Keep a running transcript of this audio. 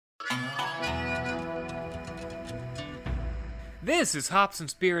This is Hops and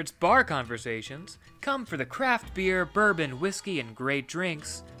Spirits Bar Conversations. Come for the craft beer, bourbon, whiskey, and great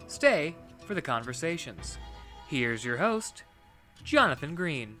drinks. Stay for the conversations. Here's your host, Jonathan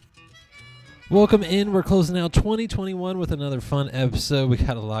Green. Welcome in. We're closing out 2021 with another fun episode. We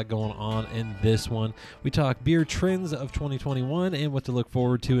got a lot going on in this one. We talk beer trends of 2021 and what to look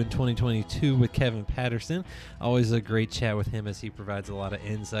forward to in 2022 with Kevin Patterson. Always a great chat with him as he provides a lot of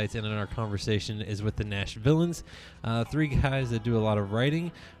insights. And in our conversation is with the Nash Villains, three guys that do a lot of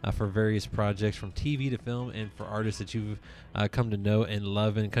writing for various projects from TV to film and for artists that you've come to know and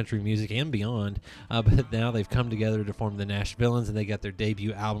love in country music and beyond. But now they've come together to form the Nash Villains, and they got their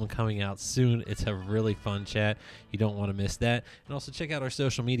debut album coming out soon. It's a really fun chat. You don't want to miss that. And also check out our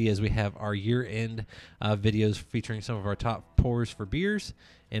social media as we have our year-end videos featuring some of our top pours for beers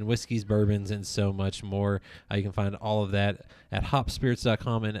and whiskeys, bourbons, and so much more. You can find all of that at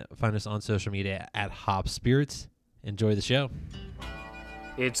hopspirits.com and find us on social media at hopspirits. Enjoy the show.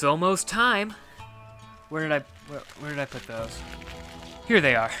 It's almost time. Where did I put those? Here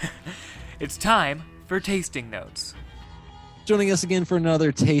they are. It's time for tasting notes. Joining us again for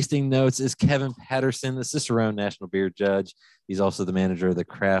another Tasting Notes is Kevin Patterson, the Cicerone National Beer Judge. He's also the manager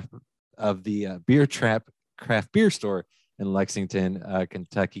of the Beer Trap Craft Beer Store in Lexington,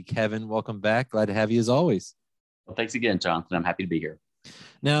 Kentucky. Kevin, welcome back. Glad to have you as always. Well, thanks again, Jonathan. I'm happy to be here.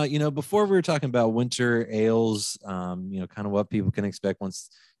 Now, before we were talking about winter ales, kind of what people can expect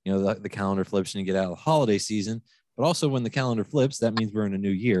once, the calendar flips and you get out of the holiday season, but also when the calendar flips, that means we're in a new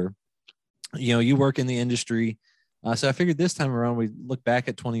year. You work in the industry. So I figured this time around, we look back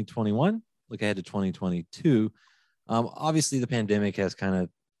at 2021, look ahead to 2022. Obviously, the pandemic has kind of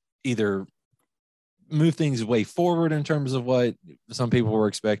either moved things way forward in terms of what some people were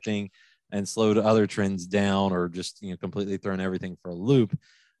expecting and slowed other trends down, or just completely thrown everything for a loop.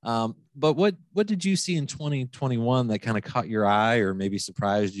 But what did you see in 2021 that kind of caught your eye, or maybe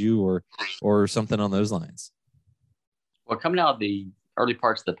surprised you, or something on those lines? Well, coming out of the early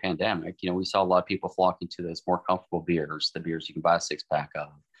parts of the pandemic, we saw a lot of people flocking to those more comfortable beers, the beers you can buy a 6-pack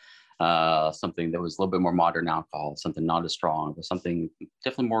of, something that was a little bit more modern alcohol, something not as strong, but something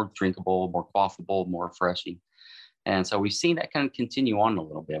definitely more drinkable, more quaffable, more refreshing. And so we've seen that kind of continue on a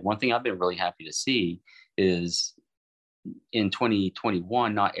little bit. One thing I've been really happy to see is in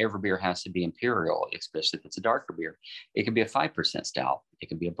 2021, not every beer has to be imperial, especially if it's a darker beer. It can be a 5% stout. It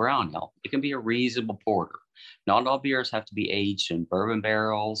can be a brown ale. It can be a reasonable porter. Not all beers have to be aged in bourbon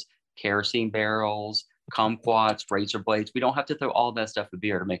barrels, kerosene barrels, kumquats, razor blades. We don't have to throw all that stuff in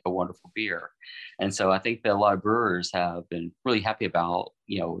beer to make a wonderful beer. And so I think that a lot of brewers have been really happy about,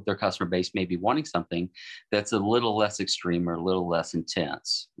 their customer base maybe wanting something that's a little less extreme or a little less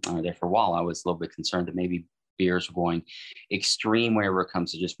intense. There for a while, I was a little bit concerned that maybe beers are going extreme whenever it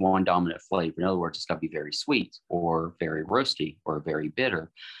comes to just one dominant flavor. In other words, it's got to be very sweet or very roasty or very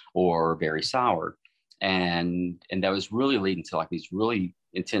bitter or very sour. And that was really leading to like these really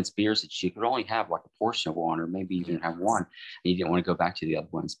intense beers that you could only have like a portion of one, or maybe even have one, and you didn't want to go back to the other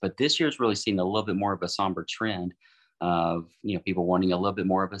ones. But this year's really seen a little bit more of a somber trend of, people wanting a little bit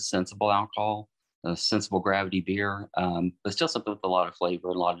more of a sensible alcohol, a sensible gravity beer, but still something with a lot of flavor,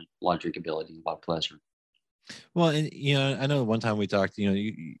 a lot of drinkability, a lot of pleasure. Well, and I know one time we talked,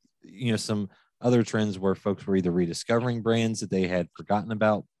 some other trends where folks were either rediscovering brands that they had forgotten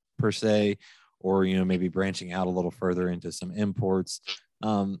about per se, or maybe branching out a little further into some imports.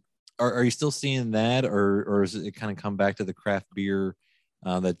 Are you still seeing that, or is it kind of come back to the craft beer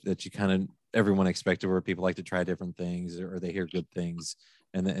that you kind of everyone expected, where people like to try different things, or they hear good things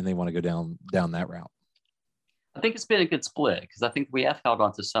and they want to go down that route? I think it's been a good split, because I think we have held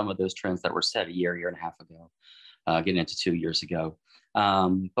on to some of those trends that were set a year and a half ago, getting into 2 years ago.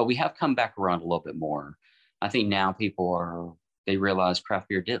 But we have come back around a little bit more. I think now they realize craft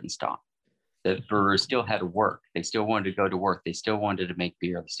beer didn't stop. The brewers still had to work. They still wanted to go to work. They still wanted to make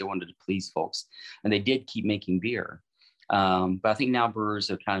beer. They still wanted to please folks. And they did keep making beer. But I think now brewers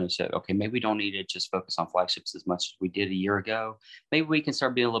have kind of said, okay, maybe we don't need to just focus on flagships as much as we did a year ago. Maybe we can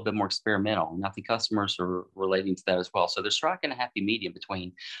start being a little bit more experimental. And I think customers are relating to that as well. So they're striking a happy medium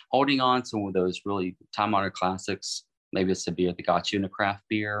between holding on to some of those really time-honored classics. Maybe it's a beer that got you in a craft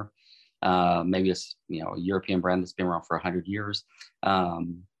beer. Maybe it's, a European brand that's been around for 100 years.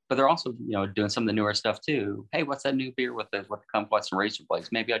 But they're also, doing some of the newer stuff too. Hey, what's that new beer with the kumquats and razor blades?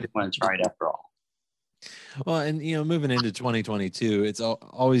 Maybe I just want to try it after all. Well, and moving into 2022, it's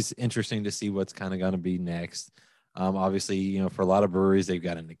always interesting to see what's kind of going to be next. Obviously, for a lot of breweries, they've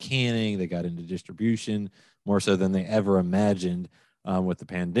got into canning, they got into distribution more so than they ever imagined with the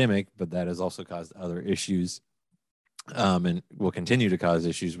pandemic, but that has also caused other issues and will continue to cause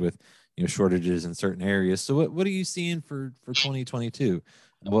issues with, shortages in certain areas. So what are you seeing for 2022?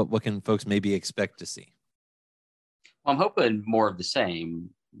 What can folks maybe expect to see? Well, I'm hoping more of the same.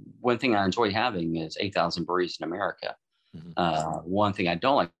 One thing I enjoy having is 8,000 breweries in America. One thing I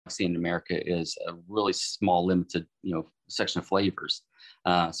don't like seeing in America is a really small, limited, section of flavors.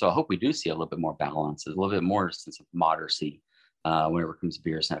 So I hope we do see a little bit more balance, a little bit more sense of moderacy whenever it comes to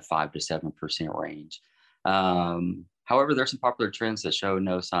beers in that 5 to 7% range. However, there's some popular trends that show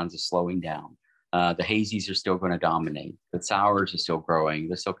no signs of slowing down. The hazies are still going to dominate. The sours are still growing.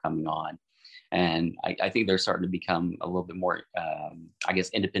 They're still coming on. And I think they're starting to become a little bit more,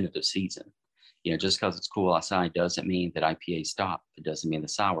 independent of season. Just because it's cool outside doesn't mean that IPAs stop. It doesn't mean the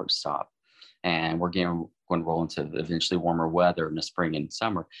sours stop. And we're going to roll into eventually warmer weather in the spring and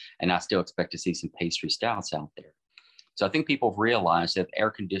summer. And I still expect to see some pastry stouts out there. So I think people have realized that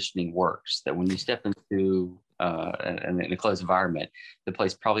air conditioning works, that when you step into in a closed environment, the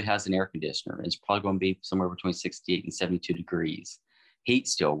place probably has an air conditioner. It's probably going to be somewhere between 68 and 72 degrees. Heat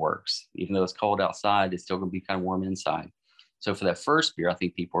still works. Even though it's cold outside, it's still going to be kind of warm inside. So for that first beer, I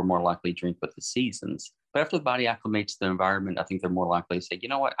think people are more likely to drink with the seasons. But after the body acclimates to the environment, I think they're more likely to say, you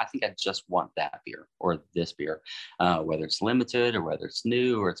know what, I think I just want that beer or this beer, whether it's limited or whether it's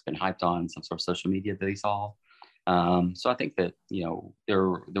new or it's been hyped on some sort of social media that they saw. So I think that,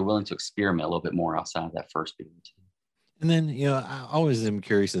 they're willing to experiment a little bit more outside of that first beer. And then, I always am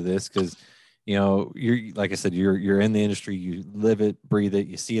curious of this because, you're, like I said, you're in the industry, you live it, breathe it,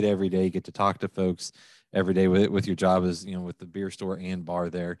 you see it every day, you get to talk to folks every day with your job as, with the beer store and bar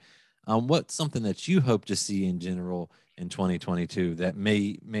there. What's something that you hope to see in general in 2022 that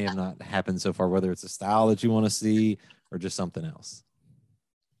may have not happened so far, whether it's a style that you want to see or just something else?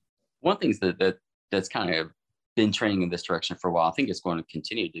 One thing that's kind of been trending in this direction for a while, I think it's going to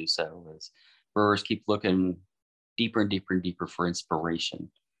continue to do so, is brewers keep looking deeper and deeper and deeper for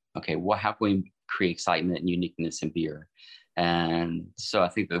inspiration. Okay, how can we create excitement and uniqueness in beer? And so I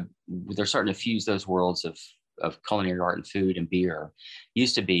think that they're starting to fuse those worlds of culinary art and food and beer.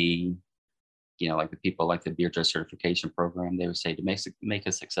 Used to be, like the people like the beer judge certification program, they would say to make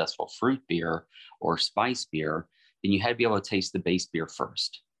a successful fruit beer or spice beer, then you had to be able to taste the base beer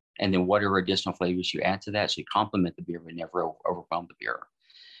first. And then whatever additional flavors you add to that should complement the beer but never overwhelm the beer.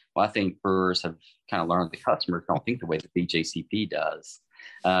 Well, I think brewers have kind of learned the customers don't think the way the BJCP does.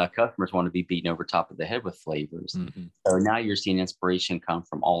 Customers want to be beaten over top of the head with flavors. Mm-hmm. So now you're seeing inspiration come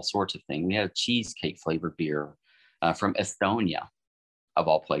from all sorts of things. We have cheesecake flavored beer from Estonia, of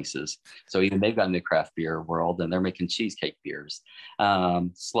all places. So even they've got in the craft beer world and they're making cheesecake beers,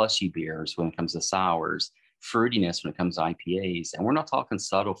 slushy beers when it comes to sours, fruitiness when it comes to IPAs. And we're not talking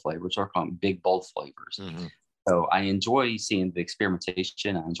subtle flavors, we're talking big, bold flavors. Mm-hmm. So I enjoy seeing the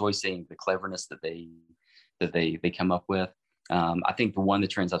experimentation. I enjoy seeing the cleverness that they come up with. I think one of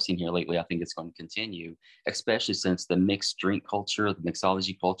the trends I've seen here lately, I think it's going to continue, especially since the mixed drink culture, the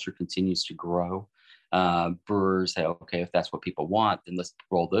mixology culture continues to grow. Brewers say, okay, if that's what people want, then let's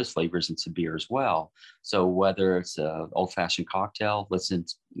roll those flavors into beer as well. So whether it's an old-fashioned cocktail, let's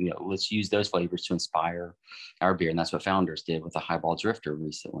use those flavors to inspire our beer. And that's what Founders did with the Highball Drifter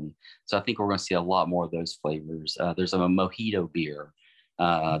recently. So I think we're going to see a lot more of those flavors. There's a mojito beer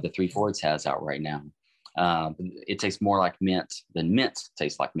the Three Floyds has out right now. It tastes more like mint than mint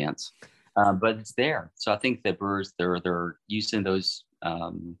tastes like mint, but it's there. So I think that brewers, they're using those,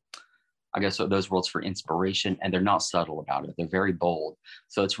 those worlds for inspiration, and they're not subtle about it. They're very bold.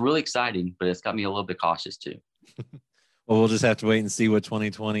 So it's really exciting, but it's got me a little bit cautious too. Well, we'll just have to wait and see what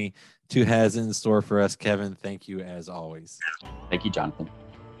 2022 has in store for us. Kevin, thank you as always. Thank you, Jonathan.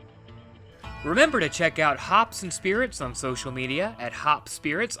 Remember to check out Hops and Spirits on social media at Hops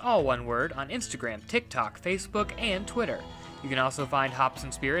Spirits, all one word, on Instagram, TikTok, Facebook, and Twitter. You can also find Hops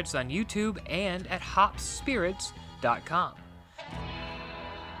and Spirits on YouTube and at hopsspirits.com.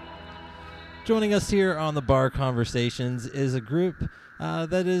 Joining us here on the Bar Conversations is a group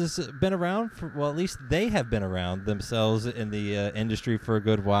that has been around at least they have been around themselves in the industry for a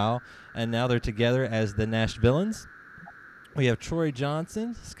good while, and now they're together as the Nashvillans. We have Troy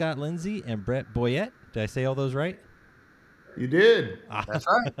Johnson, Scott Lindsay, and Brett Boyette. Did I say all those right? You did. That's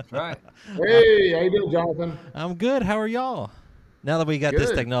right. That's right. Hey, how you doing, Jonathan? I'm good. How are y'all? Now that we got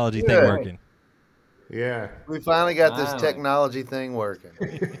this technology thing working. Yeah. We finally got this technology thing working.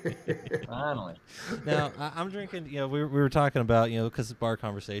 Finally. Now, I'm drinking, we were talking about, because of Bar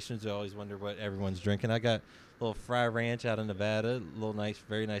Conversations, you always wonder what everyone's drinking. I got a little Fry Ranch out of Nevada, a little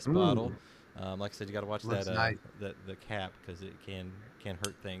very nice bottle. Like I said, you got to watch that nice. the cap because it can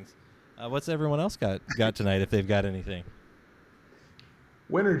hurt things. What's everyone else got tonight if they've got anything?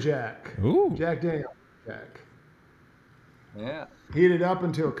 Winter Jack. Ooh. Jack Daniel's Jack. Yeah. Heat it up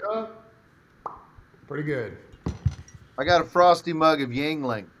into a cup. Pretty good. I got a frosty mug of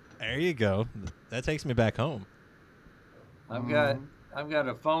Yingling. There you go. That takes me back home. I've got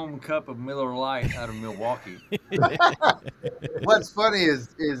a foam cup of Miller Lite out of Milwaukee. What's funny is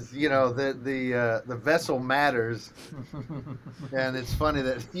the vessel matters, and it's funny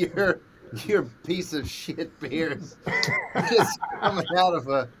that your piece of shit beers is coming out of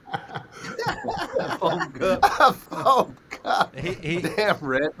a Foam cup. a foam cup. He Damn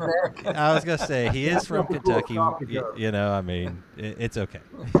redneck. I was gonna say he is from Kentucky. coffee cup. I mean, it's okay.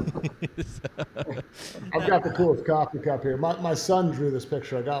 I've got the coolest coffee cup here. My son drew this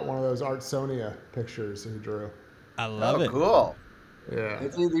picture. I got one of those Artsonia pictures he drew. I love Oh, it. cool. Yeah.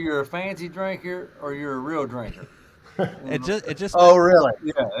 It's either you're a fancy drinker or you're a real drinker. It just Oh, really?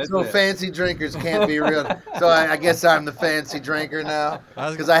 Yeah, that's So it. fancy drinkers can't be real. So I guess I'm the fancy drinker now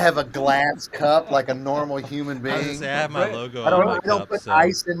because I have a glass cup like a normal human I was gonna being. say I have my logo I on my don't cup. put So,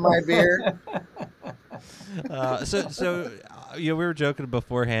 ice in my beer. we were joking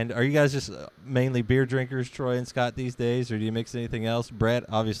beforehand. Are you guys just mainly beer drinkers, Troy and Scott, these days, or do you mix anything else? Brett,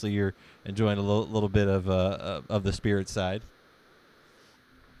 obviously you're enjoying a little bit of the spirit side.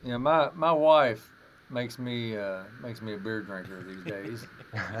 Yeah, my wife makes me a beer drinker these days.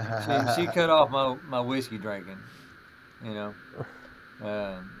 She cut off my whiskey drinking.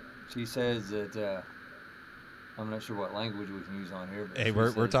 She says that I'm not sure what language we can use on here. But Hey, she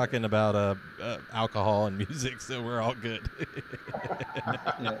we're says talking about alcohol and music, so we're all good.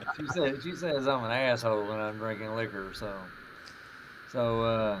 Yeah, she says I'm an asshole when I'm drinking liquor.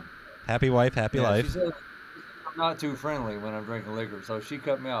 So Happy wife, happy yeah, life. She says I'm not too friendly when I'm drinking liquor, so she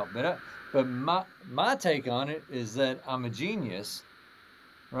cut me off. But my take on it is that I'm a genius,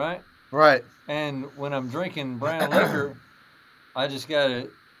 right? Right. And when I'm drinking brown liquor, I just gotta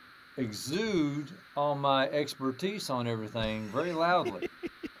exude all my expertise on everything very loudly.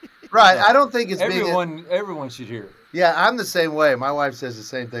 Right. I don't think it's being. Everyone should hear it. Yeah, I'm the same way. My wife says the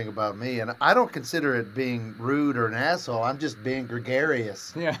same thing about me, and I don't consider it being rude or an asshole. I'm just being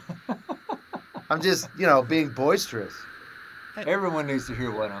gregarious. Yeah. I'm just, being boisterous. Everyone needs to hear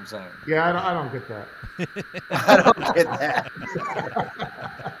what I'm saying. Yeah, I don't get that. I don't get that.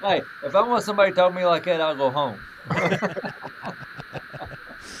 Hey, if I want somebody to talk to me like that, I'll go home.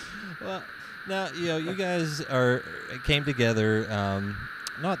 Well, now you guys came together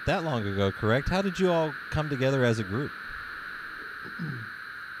not that long ago, correct? How did you all come together as a group?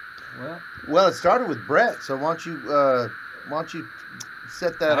 Well, it started with Brett. So why don't you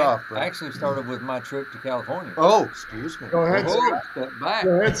set that off, Brett? I actually started with my trip to California. Oh, excuse me. Go ahead, Oh, Scott. step back.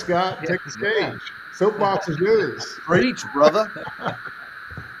 Go ahead, Scott. Take the stage. Soapbox is yours. Preach, brother.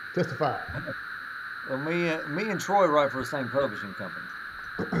 Testify. Well, me and Troy write for the same publishing company,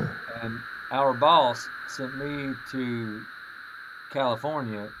 and our boss sent me to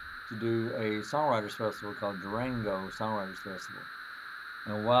California to do a songwriters festival called Durango Songwriters Festival.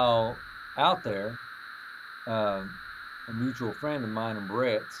 And while out there, a mutual friend of mine and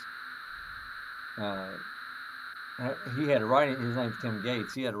Brett's, he had a writing. His name's Tim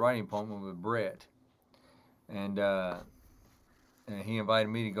Gates. He had a writing appointment with Brett, and he invited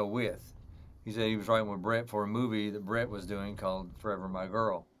me to go with. He said he was writing with Brett for a movie that Brett was doing called Forever My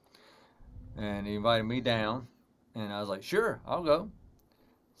Girl. And he invited me down, and I was like, sure, I'll go.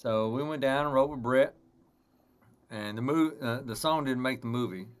 So we went down and wrote with Brett, and the song didn't make the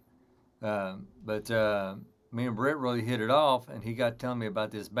movie, but me and Brett really hit it off, and he got telling me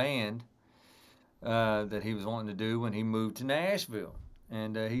about this band that he was wanting to do when he moved to Nashville.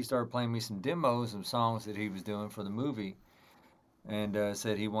 And he started playing me some demos of songs that he was doing for the movie, and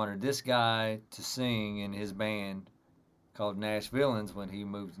said he wanted this guy to sing in his band called Nashvilleans when he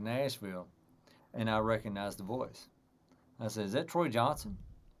moved to Nashville. And I recognized the voice. I said, is that Troy Johnson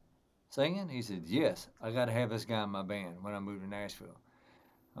singing? He said, yes, I got to have this guy in my band when I move to Nashville.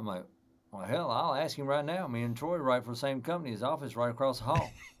 I'm like, well, hell, I'll ask him right now. Me and Troy write for the same company. His office right across the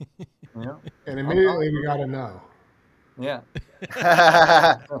hall. And immediately we got to know. Yeah.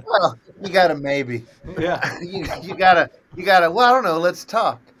 Well, you got a maybe. Yeah. You gotta. Well, I don't know. Let's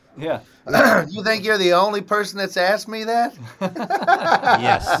talk. Yeah. You think you're the only person that's asked me that?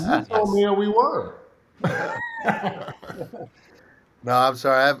 Yes. You told me we were. No, I'm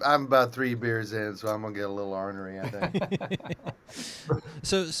sorry. I'm about 3 beers in, so I'm gonna get a little ornery, I think.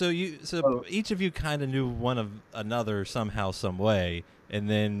 So each of you kind of knew one of another somehow, some way, and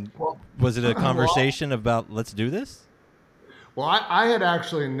then was it a conversation about let's do this? Well, I had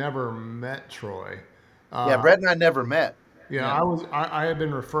actually never met Troy. Yeah, Brett and I never met. Yeah, I had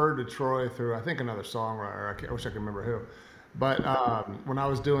been referred to Troy through, I think, another songwriter. I wish I could remember who. But when I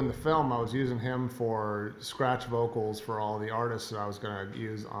was doing the film, I was using him for scratch vocals for all the artists that I was going to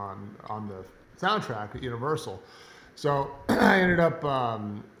use on the soundtrack at Universal. So I ended up,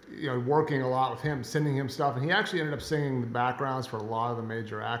 working a lot with him, sending him stuff, and he actually ended up singing the backgrounds for a lot of the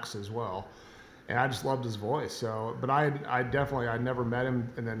major acts as well. And I just loved his voice. So, but I never met him,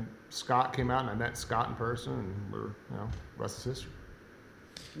 and then Scott came out, and I met Scott in person, and we're, rest is history.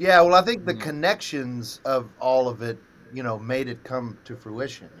 Yeah, well, I think the connections of all of it, made it come to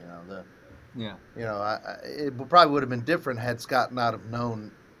fruition. It probably would have been different had Scott not have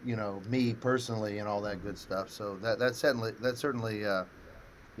known, me personally and all that good stuff. So that certainly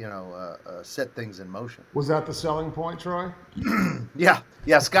set things in motion. Was that the selling point, Troy? Yeah,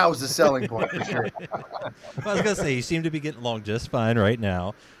 Scott was the selling point for sure. Well, I was gonna say you seem to be getting along just fine right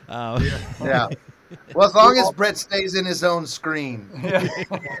now. Yeah. Well, as long as Brett stays in his own screen.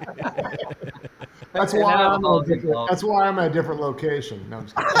 That's why I'm at a different location. No, I'm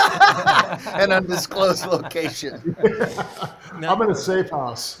just kidding. An undisclosed location. Now, I'm in a safe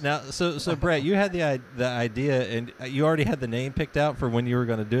house. Now, so Brett, you had the idea, and you already had the name picked out for when you were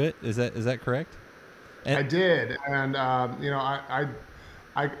going to do it. Is that correct? I did, and I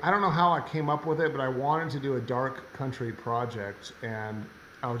don't know how I came up with it, but I wanted to do a dark country project, and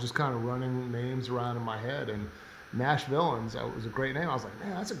I was just kind of running names around in my head, and Nash Villains was a great name. I was like,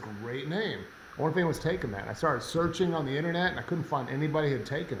 man, that's a great name. I wonder if anyone was taking that. I started searching on the internet, and I couldn't find anybody who had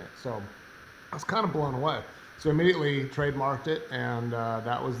taken it. So I was kind of blown away. So immediately trademarked it, and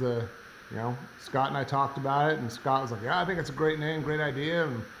that was Scott and I talked about it, and Scott was like, yeah, I think it's a great name, great idea,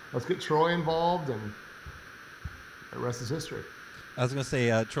 and let's get Troy involved, and the rest is history. I was going to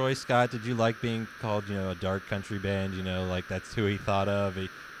say, Troy, Scott, did you like being called, a dark country band? Like that's who he thought of. He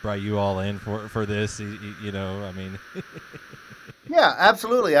brought you all in for this, I mean. Yeah,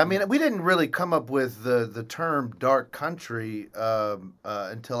 absolutely. I mean, we didn't really come up with the term dark country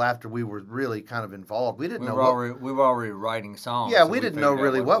until after we were really kind of involved. We were already writing songs. Yeah, so we didn't know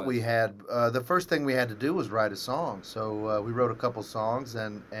really what we had. The first thing we had to do was write a song. So we wrote a couple songs,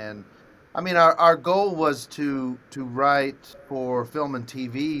 and I mean, our goal was to write for film and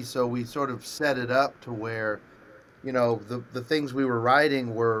TV. So we sort of set it up to where, the things we were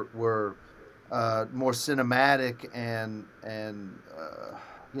writing were more cinematic and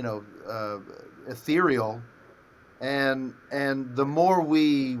ethereal, and the more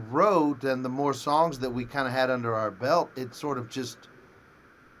we wrote and the more songs that we kind of had under our belt, it sort of just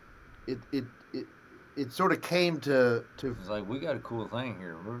it sort of came to. It's like, we got a cool thing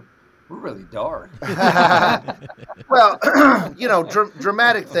here. We're really dark. Well,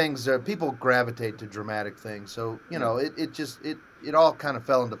 dramatic things. People gravitate to dramatic things. So it all kind of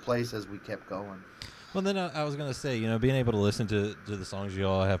fell into place as we kept going. Well, then I was going to say, being able to listen to the songs you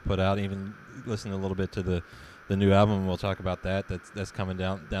all have put out, even listen a little bit to the new album, and we'll talk about that. That's coming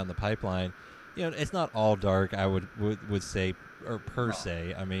down the pipeline. It's not all dark, I would say, or per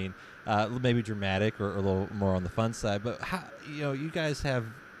se. I mean, maybe dramatic or a little more on the fun side. But how, you guys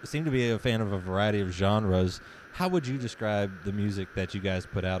seem to be a fan of a variety of genres. How would you describe the music that you guys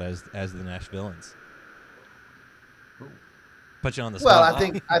put out as the Nash Villains? Put you on the spot. Well,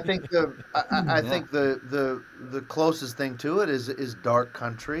 I think the closest thing to it is dark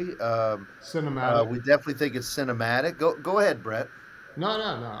country. Cinematic. We definitely think it's cinematic. Go ahead, Brett. No.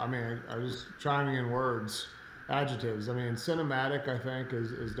 I mean, I was chiming in words, adjectives. I mean, cinematic, I think,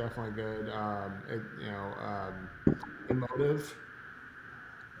 is definitely good. Emotive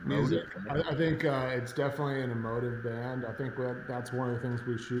music. I think it's definitely an emotive band. I think that's one of the things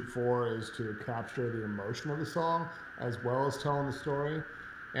we shoot for, is to capture the emotion of the song as well as telling the story.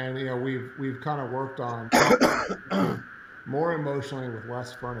 And we've kind of worked on more emotionally with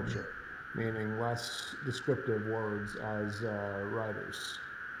less furniture, meaning less descriptive words as writers,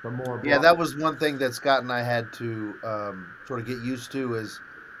 but more. Yeah, that was one thing that Scott and I had to sort of get used to, is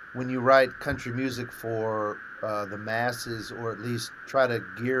when you write country music for the masses, or at least try to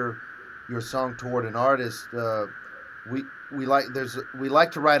gear your song toward an artist. We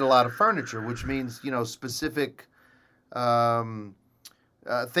like to write a lot of furniture, which means specific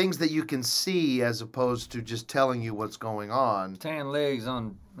things that you can see as opposed to just telling you what's going on. Tan legs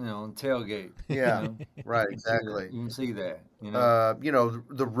on tailgate. Yeah, right, exactly. You can see that.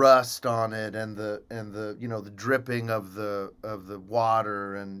 The rust on it, and the dripping of the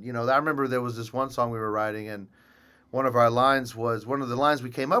water, and I remember there was this one song we were writing, and one of the lines we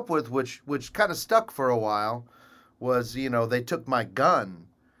came up with, which kind of stuck for a while, was they took my gun,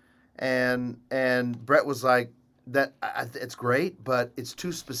 and Brett was like, that it's great, but it's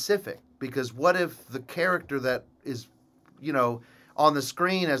too specific, because what if the character that is on the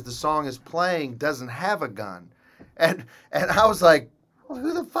screen as the song is playing doesn't have a gun? And I was like, well,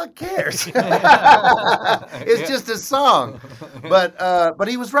 who the fuck cares? It's just a song. But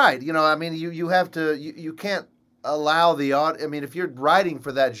he was right. You know, I mean, you have to, you can't allow the I mean, if you're writing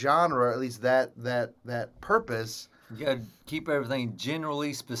for that genre, or at least that purpose, You got to keep everything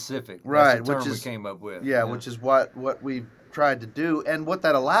generally specific. Right, That's the term which is we came up with. yeah, which is what we've tried to do, and what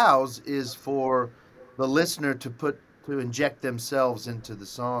that allows is for the listener to inject themselves into the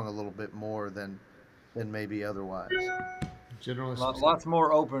song a little bit more than maybe otherwise. Generally, lots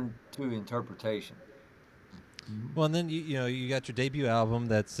more open to interpretation. Well, and then you got your debut album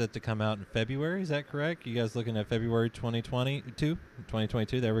that's set to come out in February. Is that correct? You guys looking at February 2022?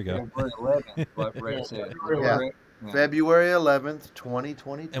 2022. There we go. February 11th, like Brett said. Yeah. February 11th,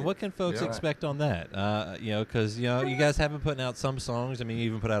 2022. And what can folks Yeah. expect on that? Because you guys have been putting out some songs. I mean, you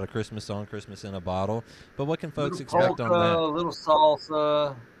even put out a Christmas song, "Christmas in a Bottle." But what can folks expect polka, on that? A little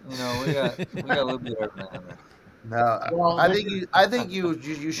salsa. You know, we got a little bit of everything. No, Well, I think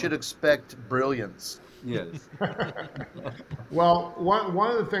you should expect brilliance. Yes. Well,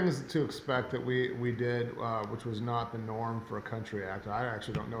 one of the things to expect that we did, which was not the norm for a country act. I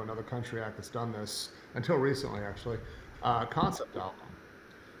actually don't know another country act that's done this until recently, actually. Concept album.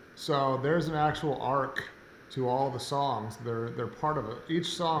 So there's an actual arc to all the songs. They're part of it.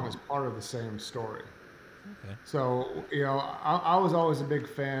 Each song is part of the same story. Okay. So I was always a big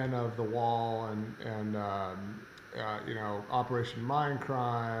fan of The Wall and Operation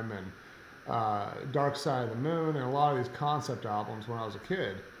Mindcrime and Dark Side of the Moon and a lot of these concept albums when I was a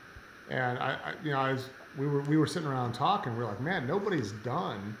kid. And we were sitting around talking. We were like, man, nobody's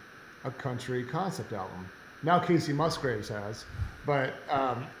done a country concept album. Now Casey Musgraves has, but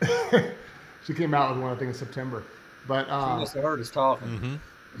she came out with one I think in September. But She must have heard us talking. Mm-hmm.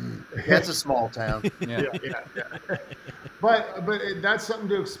 That's a small town. Yeah. yeah. But that's something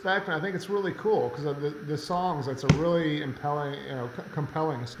to expect, and I think it's really cool because of the songs. It's a really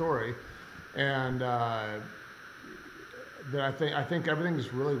compelling story, and that I think everything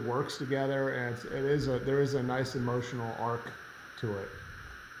just really works together, and there is a nice emotional arc to it.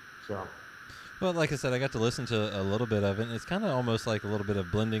 So. Well, like I said, I got to listen to a little bit of it, and it's kind of almost like a little bit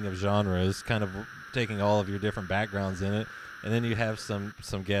of blending of genres, kind of taking all of your different backgrounds in it, and then you have some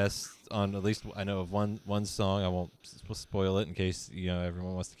guests on, at least I know of one song. I won't spoil it in case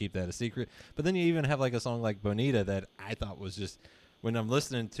everyone wants to keep that a secret. But then you even have like a song like Bonita that I thought was just, when I'm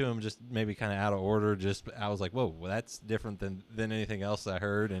listening to them, just maybe kind of out of order. Just I was like, whoa, well, that's different than anything else I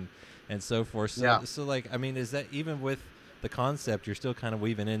heard, and so forth. So, Yeah. So like, I mean, is that even with the concept, you're still kind of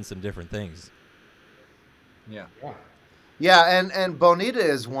weaving in some different things? Yeah. Yeah, and Bonita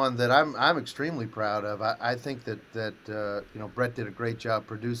is one that I'm extremely proud of. I think that Brett did a great job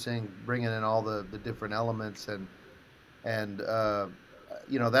producing, bringing in all the different elements, and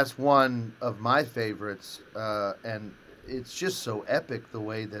that's one of my favorites. And it's just so epic the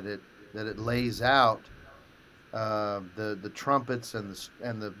way that it lays out the trumpets and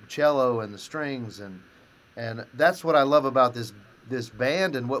the cello and the strings, and that's what I love about this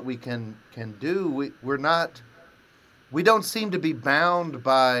band and what we can do. We don't seem to be bound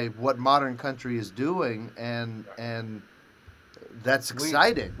by what modern country is doing, and that's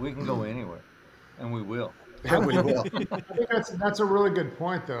exciting. We can go anywhere, and we will. And we will. I think that's a really good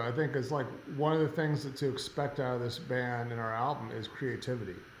point, though. I think it's like one of the things to expect out of this band and our album is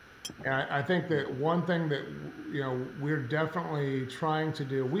creativity. And I think that one thing that we're definitely trying to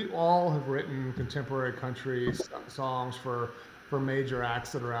do. We all have written contemporary country songs for major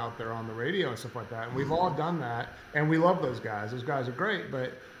acts that are out there on the radio and stuff like that. And we've all done that, and we love those guys. Those guys are great,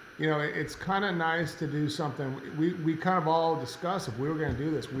 but it's kind of nice to do something. We kind of all discuss, if we were going to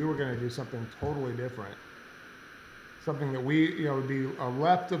do this, we were going to do something totally different. Something that would be a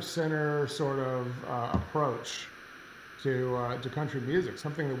left of center sort of approach to country music.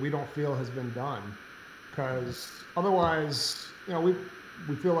 Something that we don't feel has been done, because otherwise,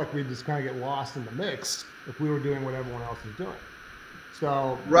 we feel like we just kind of get lost in the mix if we were doing what everyone else is doing.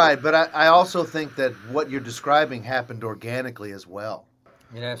 So Right, but I also think that what you're describing happened organically as well.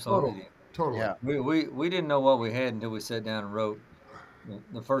 It absolutely did. totally. Yeah. We didn't know what we had until we sat down and wrote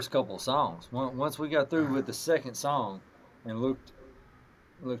the first couple of songs. Once we got through with the second song and looked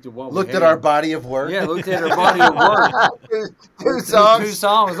at what Looked we at had, our body of work. Yeah, looked at our body of work. Two songs. Two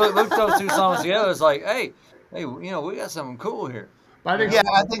songs. Looked at those two songs together. It's like, hey, we got something cool here. But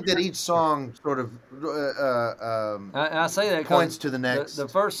I think that each song sort of I say that points to the next. The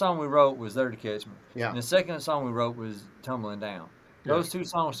first song we wrote was "There to Catch Me." Yeah. And the second song we wrote was "Tumbling Down." Those two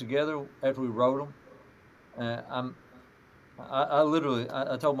songs together, after we wrote them, I literally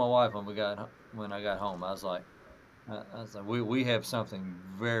told my wife when I got home, I was like, we have something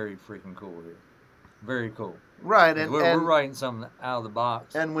very freaking cool here. very cool. Right, 'Cause and we're writing something out of the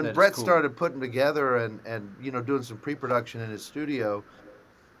box. And when that is Brett cool. started putting together and doing some pre-production in his studio,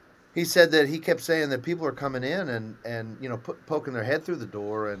 he said that he kept saying that people are coming in and poking their head through the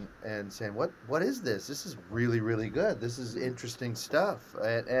door and saying, what is this? This is really, really good. This is interesting stuff.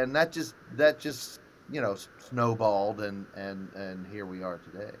 And that just snowballed and here we are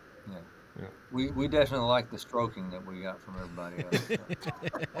today. Yeah. Yeah. We definitely like the stroking that we got from everybody else.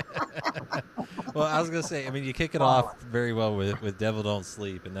 Well, I was gonna say, I mean, you kick it off very well with "Devil Don't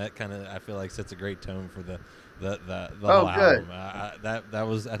Sleep," and that kind of, I feel like, sets a great tone for the whole good. album. That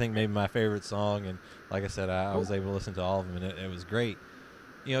was, I think, maybe my favorite song, and like I said, I was able to listen to all of them, and it was great.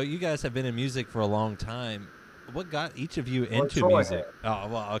 You know, you guys have been in music for a long time. What got each of you into music? Oh,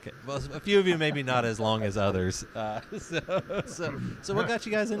 well, okay. Well, a few of you maybe not as long as others. So what got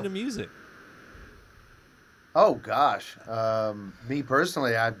you guys into music? Oh gosh, me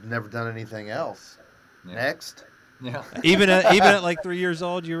personally, I've never done anything else. Yeah. Next, Yeah. Even at like 3 years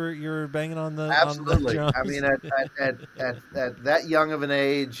old, you were banging on the absolutely. On the I mean, at that young of an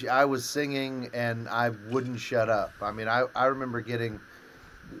age, I was singing and I wouldn't shut up. I mean, I remember getting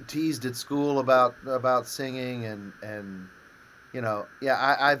teased at school about singing and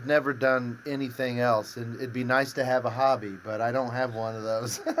I've never done anything else, and it'd be nice to have a hobby, but I don't have one of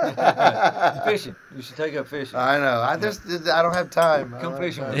those. Fishing. You should take up fishing. I know. I don't have time. Come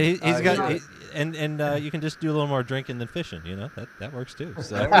fishing with He's got, yeah. and you can just do a little more drinking than fishing. You know, that works too.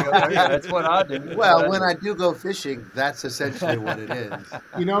 So. There we go. That's what I do. Well, when I do go fishing, that's essentially what it is.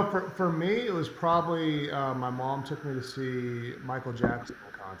 You know, for me, it was probably my mom took me to see Michael Jackson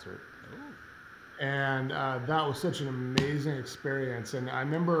in concert. And that was such an amazing experience. And I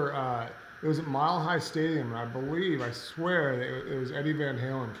remember it was at Mile High Stadium, and I swear, that it was Eddie Van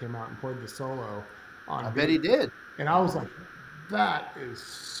Halen came out and played the solo on I bet he did. And I was like, that is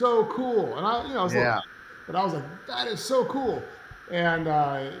so cool. And I was Yeah. like, but I was like, that is so cool. And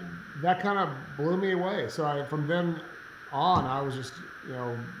that kind of blew me away. So from then on, I was just,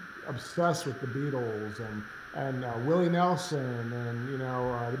 obsessed with the Beatles and Willie Nelson and,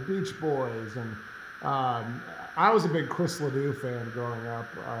 the Beach Boys. And I was a big Chris Ledoux fan growing up.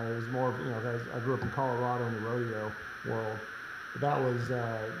 I was more, I grew up in Colorado in the rodeo world. But that was,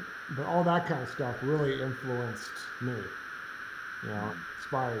 but all that kind of stuff really influenced me.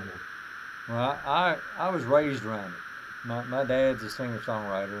 Inspired me. Well, I was raised around it. My dad's a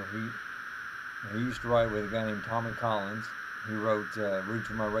singer-songwriter. He used to write with a guy named Tommy Collins. He wrote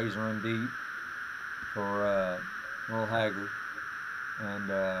Roots of My Razor Run Deep for Merle Haggard and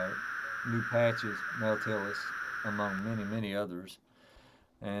New Patches, Mel Tillis, among many, many others.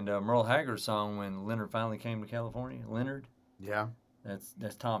 And Merle Haggard's song, When Leonard Finally Came to California, Leonard, Yeah.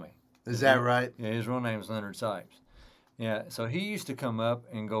 that's Tommy. Is that right? Yeah, his real name is Leonard Sipes. Yeah, so he used to come up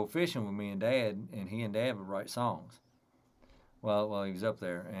and go fishing with me and Dad, and he and Dad would write songs while he was up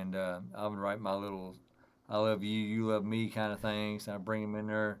there. And I would write my little I love you, you love me kind of things. And I'd bring them in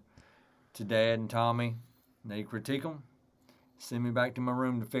there to Dad and Tommy, and they'd critique them, send me back to my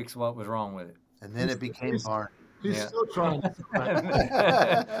room to fix what was wrong with it. And then it became Barney. He's Yeah. still trying to sell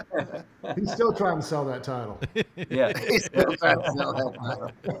that. He's still trying to sell that title. Yeah, He's still trying to sell that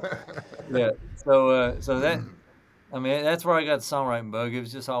title. yeah. So that, I mean, that's where I got the songwriting bug. It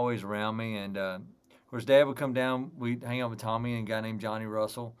was just always around me. And of course, Dad would come down. We'd hang out with Tommy and a guy named Johnny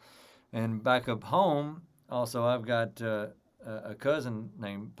Russell. And back up home, also, I've got a cousin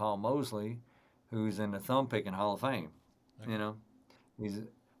named Paul Mosley, who's in the Thumb Picking Hall of Fame. You know,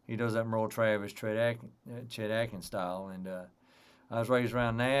 he does that Merle Travis, Chet Atkins style. And I was raised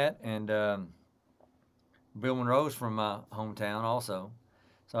around that. And Bill Monroe's from my hometown also.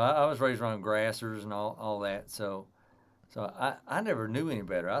 So I was raised around grassers and all that. So I never knew any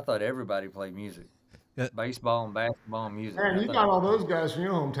better. I thought everybody played music. Yeah. Baseball and basketball and music. Man, you got all those guys from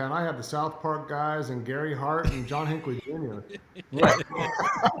your hometown. I have the South Park guys and Gary Hart and John Hinckley Jr. Yeah.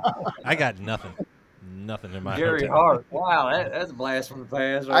 I got nothing in my Gary hometown. Hart. Wow, that's a blast from the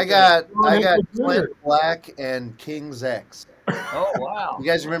past. I Right got Hinckley Jr. Clint Black and King's X. there. Oh, wow. You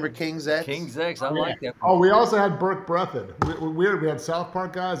guys remember King's X? King's X. I like that. Oh, we also had Burke Breathitt. We had South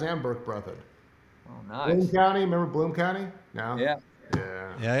Park guys and Burke Breathitt. Oh, Bloom nice. County, remember Bloom County? No? Yeah.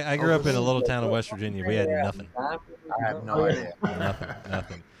 Yeah. Yeah, I grew up in a little town in West Virginia. We had nothing. I have no idea.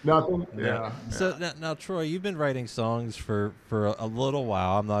 Nothing. Nothing? No. Yeah. So now, Troy, you've been writing songs for a little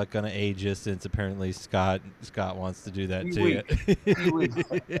while. I'm not going to age you since apparently Scott wants to do that too.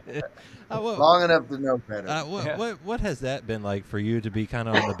 Long enough to know better. What has that been like for you to be kind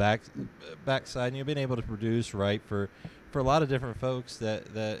of on the backside? And you've been able to produce, write for a lot of different folks that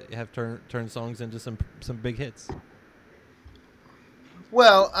have turned songs into some big hits.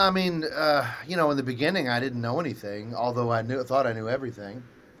 Well, I mean, in the beginning, I didn't know anything, although thought I knew everything.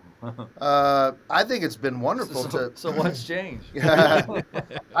 I think it's been wonderful to. So what's changed? I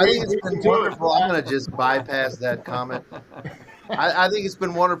think it's been wonderful. I'm going to just bypass that comment. I think it's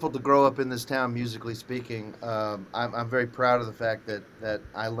been wonderful to grow up in this town, musically speaking. I'm very proud of the fact that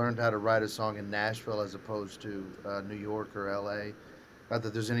I learned how to write a song in Nashville as opposed to New York or L.A. Not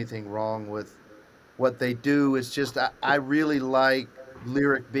that there's anything wrong with what they do. It's just I really like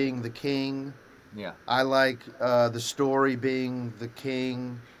lyric being the king. Yeah. I like the story being the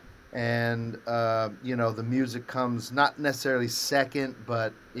king. And the music comes not necessarily second,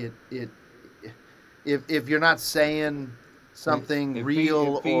 but if you're not saying something it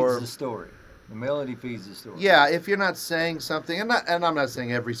real feeds or the story, the melody feeds the story. Yeah, if you're not saying something, and I'm not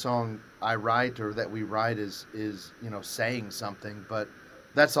saying every song I write or that we write is saying something, but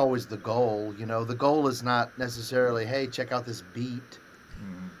that's always the goal. The goal is not necessarily, hey, check out this beat.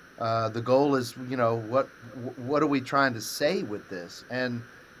 Mm-hmm. The goal is what are we trying to say with this? And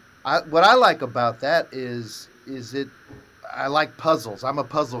what I like about that is I like puzzles. I'm a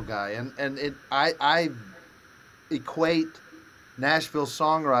puzzle guy, and I equate Nashville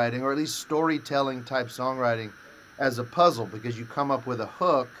songwriting, or at least storytelling type songwriting, as a puzzle, because you come up with a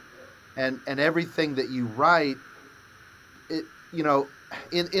hook, and everything that you write,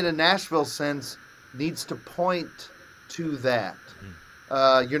 in a Nashville sense, needs to point to that.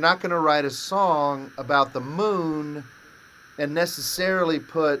 You're not going to write a song about the moon and necessarily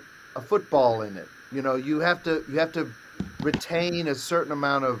put a football in it. You have to retain a certain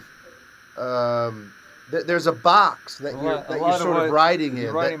amount of. There's a box that you're sort of writing in.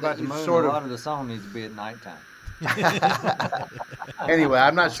 You're writing about the moon. A lot of the song needs to be at nighttime. Anyway,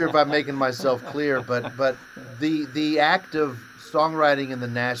 I'm not sure if I'm making myself clear, but the act of songwriting in the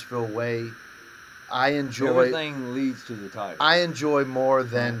Nashville way, I enjoy. Everything leads to the title. I enjoy more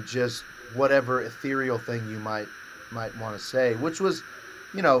than just whatever ethereal thing you might want to say, which was,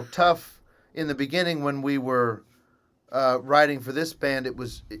 tough in the beginning when we were writing for this band. It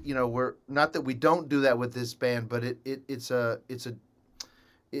was, we're not that we don't do that with this band, but it's a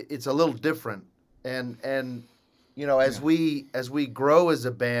little different. And as we grow as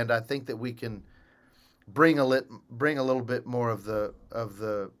a band, I think that we can bring a little bit more of the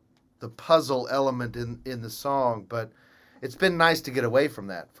puzzle element in the song. But it's been nice to get away from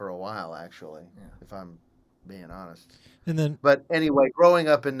that for a while, actually, if I'm being honest. And then, but anyway, growing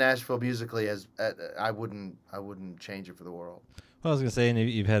up in Nashville musically, I wouldn't change it for the world. Well, I was going to say, and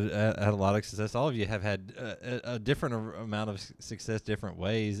you've had a lot of success. All of you have had a different amount of success, different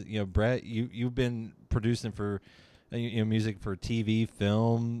ways. Brett, you've been producing for music for TV,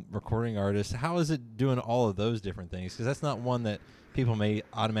 film, recording artists. How is it doing all of those different things? Because that's not one that people may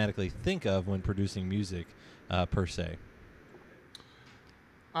automatically think of when producing music, per se.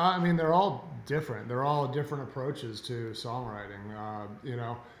 I mean, they're all different. They're all different approaches to songwriting.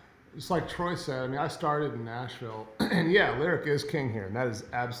 Just like Troy said, I mean, I started in Nashville, and yeah, lyric is king here, and that is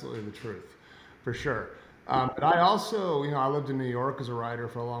absolutely the truth, for sure. But I also, I lived in New York as a writer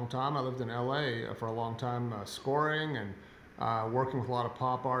for a long time. I lived in LA for a long time, scoring and working with a lot of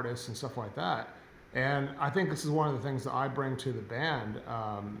pop artists and stuff like that. And I think this is one of the things that I bring to the band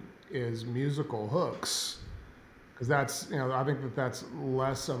is musical hooks. Because that's, I think that's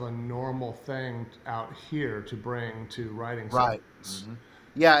less of a normal thing out here to bring to writing songs. Right. Mm-hmm.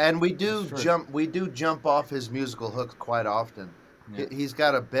 Yeah, and we do jump off his musical hooks quite often. Yeah. He's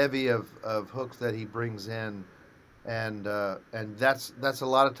got a bevy of hooks that he brings in, and that's a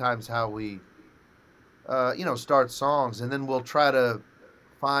lot of times how we, start songs, and then we'll try to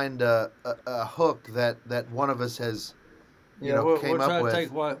find a hook that one of us has. We'll came try up with. To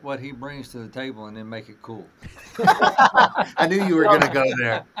take what he brings to the table and then make it cool. I knew you were going to go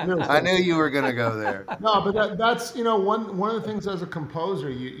there. I knew you were going to go there. No, but that's one of the things as a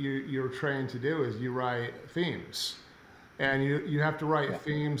composer you're trained to do is you write themes, and you have to write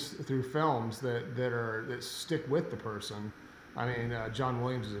themes through films that stick with the person. I mean, John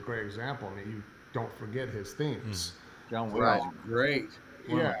Williams is a great example. I mean, you don't forget his themes. John Williams is great.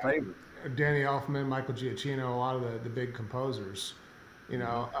 One of my favorites. Danny Elfman, Michael Giacchino, a lot of the big composers,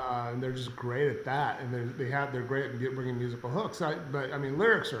 and they're just great at that, and they're great at bringing musical hooks. But I mean,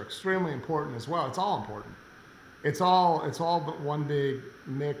 lyrics are extremely important as well. It's all important. It's all but one big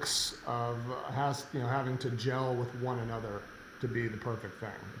mix of having to gel with one another to be the perfect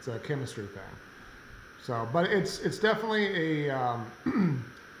thing. It's a chemistry thing. So, but it's definitely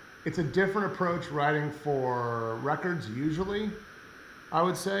it's a different approach writing for records usually, I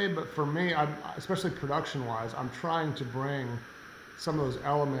would say, but for me, especially production-wise, I'm trying to bring some of those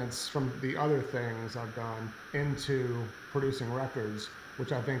elements from the other things I've done into producing records,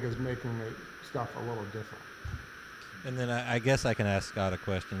 which I think is making the stuff a little different. And then I guess I can ask Scott a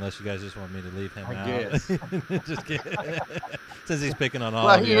question, unless you guys just want me to leave him I out. guess. Just kidding. Since he's picking on all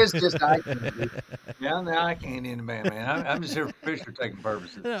Well, of he you. is just eye candy. Yeah, I'm the eye candy in the band, man. I'm just here for picture-taking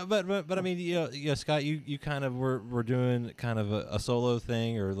purposes. No, but I mean, Scott, you kind of were doing kind of a solo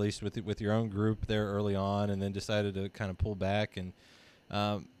thing, or at least with your own group there early on, and then decided to kind of pull back and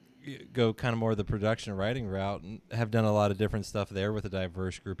go kind of more the production writing route, and have done a lot of different stuff there with a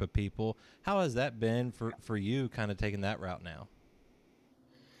diverse group of people. How has that been for you, kind of taking that route now?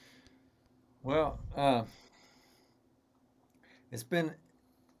 Well, it's been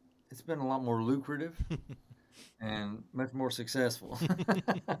a lot more lucrative and much more successful.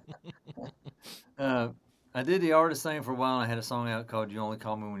 I did the artist thing for a while. I had a song out called "You Only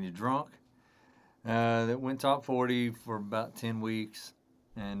Call Me When You're Drunk" that went top 40 for about 10 weeks.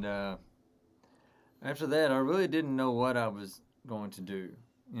 And after that, I really didn't know what I was going to do.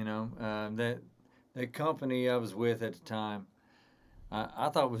 That company I was with at the time, I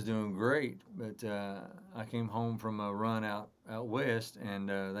thought was doing great. But I came home from a run out west, and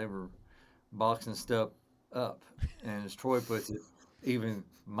they were boxing stuff up. And as Troy puts it, even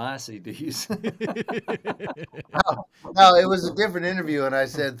my CDs. No, it was a different interview, and I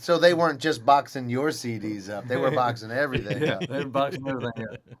said, so they weren't just boxing your CDs up; they were boxing everything up. They were boxing everything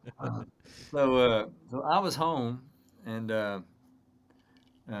up. So I was home and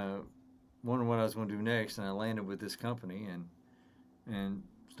wondering what I was going to do next, and I landed with this company and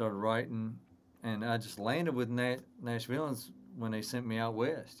started writing, and I just landed with Nashvilleans when they sent me out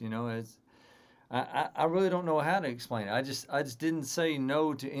west. I really don't know how to explain it. I just didn't say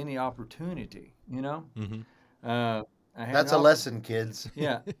no to any opportunity. Mm-hmm. That's a lesson, kids.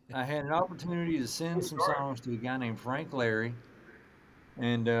 Yeah, I had an opportunity to send some songs to a guy named Frank Larry,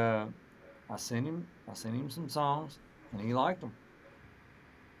 and I sent him some songs, and he liked them.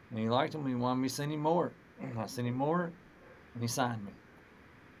 And he wanted me to send him more. And I sent him more, and he signed me.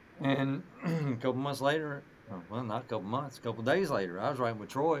 And a couple months later, well, not a couple months, a couple days later, I was writing with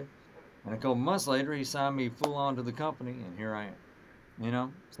Troy, and a couple months later, he signed me full on to the company, and here I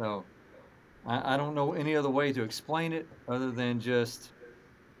am. So I don't know any other way to explain it other than just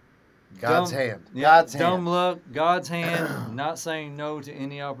God's hand. Yeah, God's dumb hand. luck, God's hand, not saying no to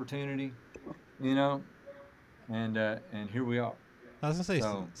any opportunity, and here we are. I was gonna say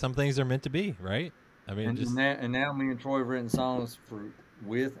So- some things are meant to be, right? I mean, And now me and Troy have written songs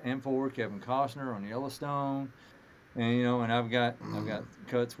with and for Kevin Costner on Yellowstone, and and I've got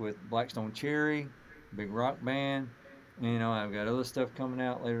cuts with Blackstone Cherry, big rock band, and I've got other stuff coming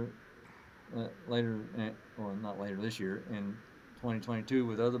out later, or not later this year, in 2022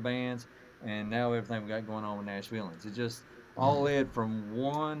 with other bands, and now everything we got going on with Nashvilleans. It just all led from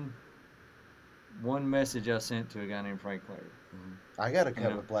one message I sent to a guy named Frank Larry. I got a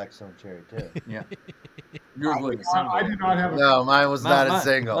cut with Blackstone Cherry too. Yeah. Yours wasn't a single. I do not have a No, mine was not a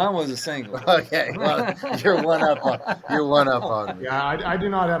single. Mine was a single. Okay, well, you're one up on me. Yeah, I do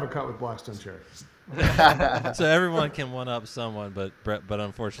not have a cut with Blackstone Cherry. so everyone can one up someone, but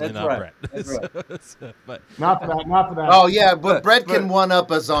unfortunately That's not right. Brett. That's right. But Not for that. Oh yeah, but Brett can one up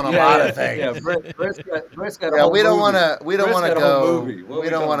us on a lot of things. Yeah, Brett's got a Yeah, whole we don't movie. want to Brett's got a whole go. movie. What We we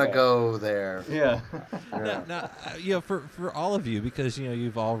don't talking want to about? go there. Yeah. now, for all of you, because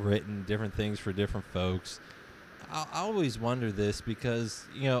you've all written different things for different folks. I always wonder this because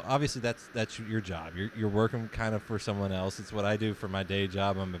obviously that's your job. You're working kind of for someone else. It's what I do for my day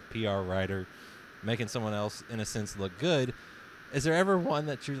job. I'm a PR writer, making someone else in a sense look good. Is there ever one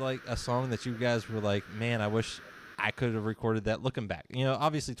that you like, a song that you guys were like, man, I wish I could have recorded that? Looking back,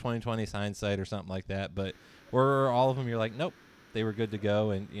 obviously 2020 hindsight or something like that. But were all of them you're like, nope, they were good to go,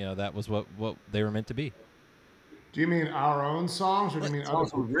 and that was what they were meant to be? Do you mean our own songs, or do you mean other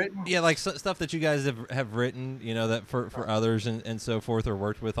Songs we've written. Yeah, like stuff that you guys have written, that for others and so forth, or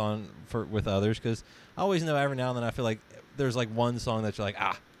worked with with others. Because I always know every now and then I feel like there's like one song that you're like,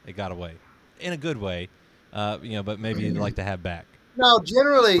 it got away, in a good way, but maybe you'd like to have back. No,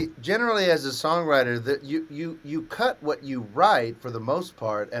 generally as a songwriter, that you cut what you write for the most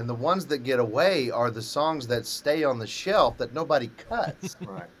part, and the ones that get away are the songs that stay on the shelf that nobody cuts.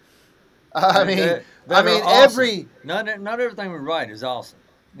 Right. I mean, That are awesome. every Not everything we write is awesome.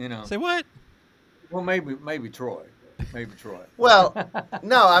 Say what? Well, maybe Troy. Maybe Troy. well,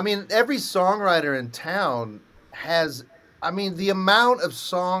 no, I mean every songwriter in town has. I mean, the amount of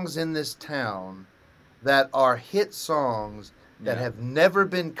songs in this town that are hit songs that have never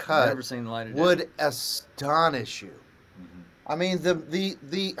been cut Never seen the light of day. would astonish you. I mean,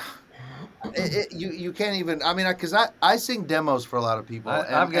 the You can't even. I mean, because I sing demos for a lot of people,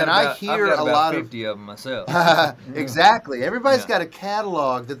 I've got I about, hear I've got a about lot 50 of them myself. Exactly. Everybody's Yeah. got a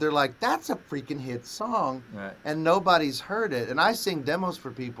catalog that they're like, that's a freaking hit song, Right. and nobody's heard it. And I sing demos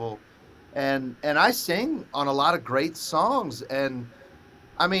for people, and I sing on a lot of great songs, and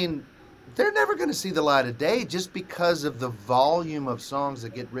I mean, they're never going to see the light of day just because of the volume of songs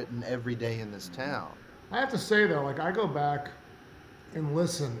that get written every day in this town. I have to say though, like I go back and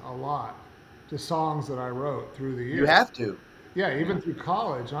listen a lot to songs that I wrote through the years. You have to. Yeah, even through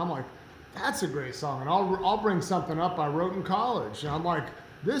college. And I'm like, that's a great song. And I'll bring something up I wrote in college. And I'm like,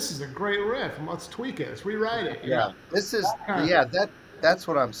 this is a great riff. And let's tweak it. Let's rewrite it. you know? This is That that's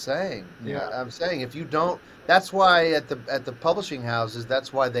what I'm saying. Yeah. I'm saying if you don't, that's why at the publishing houses,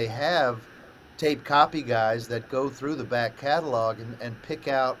 that's why they have tape copy guys that go through the back catalog and pick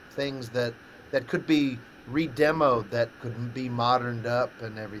out things that could be re-demoed, that could be moderned up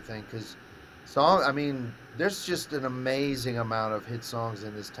and everything. Because I mean, there's just an amazing amount of hit songs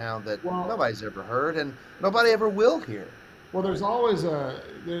in this town that nobody's ever heard and nobody ever will hear. Well, there's always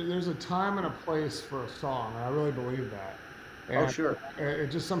there's a time and a place for a song. And I really believe that. Oh, And sure.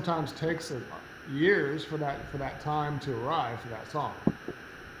 It just sometimes takes years for that time to arrive for that song.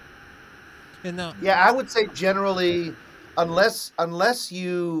 And now, Yeah, I would say generally, unless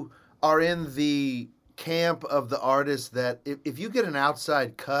you are in the camp of the artist that if you get an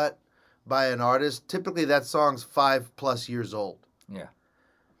outside cut by an artist, typically that song's 5+ years old, Yeah.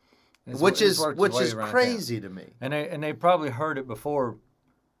 which is worked its way around crazy to me. town. And they probably heard it before,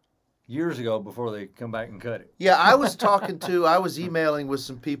 years ago, before they come back and cut it. Yeah, I was emailing with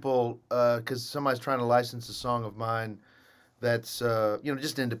some people because somebody's trying to license a song of mine that's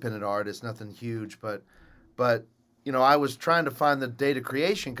just independent artist, nothing huge, but I was trying to find the date of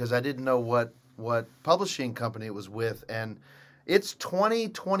creation because I didn't know what publishing company it was with, and it's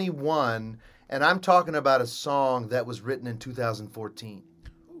 2021, and I'm talking about a song that was written in 2014.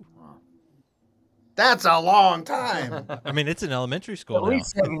 That's a long time. I mean, it's in elementary school At now.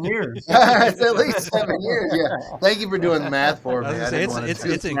 least 7 years. It's at least 7 years. Yeah. Thank you for doing the math for me. I was gonna I say, didn't wanna it's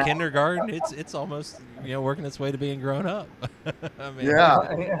do it's in that. kindergarten. It's almost working its way to being grown up. I mean,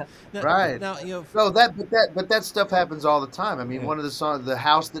 Yeah. Yeah. now, Right. Now No, but that stuff happens all the time. I mean, one of the songs, "The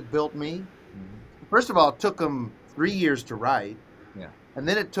House That Built Me," first of all, it took them 3 years to write. Yeah. And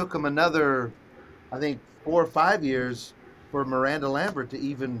then it took them another, I think, 4 or 5 years for Miranda Lambert to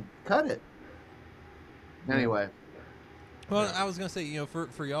even cut it. Anyway. Well, I was gonna say,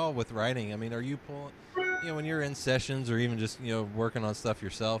 for y'all with writing, I mean, are you pulling, when you're in sessions or even just working on stuff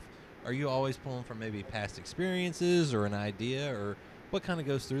yourself, are you always pulling from maybe past experiences or an idea, or what kind of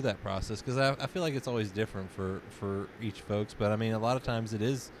goes through that process? Because I feel like it's always different for each folks, but I mean, a lot of times it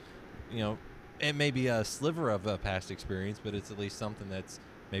is, it may be a sliver of a past experience, but it's at least something that's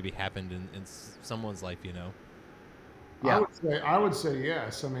maybe happened in someone's life, Yeah. I would say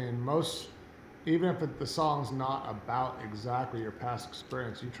yes. I mean, even if the song's not about exactly your past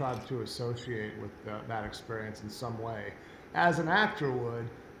experience, you try to associate with that experience in some way, as an actor would,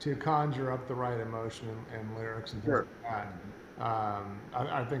 to conjure up the right emotion and lyrics and things Sure. like that.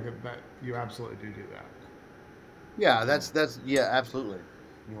 I think that you absolutely do that. Yeah, that's absolutely.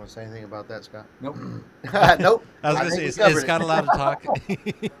 You want to say anything about that, Scott? Nope. Nope. I was gonna think say, we is covered Scott it. allowed to talk?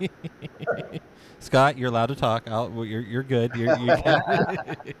 Scott, you're allowed to talk. You're good. You can.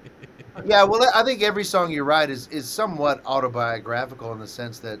 Yeah, well, I think every song you write is somewhat autobiographical in the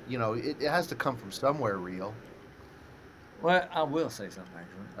sense that it has to come from somewhere real. Well, I will say something,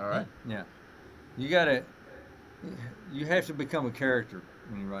 actually. All right. Yeah. You have to become a character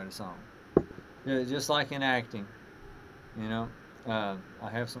when you write a song. Yeah, just like in acting, we have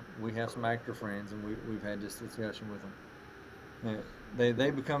some actor friends, and we've had this discussion with them. They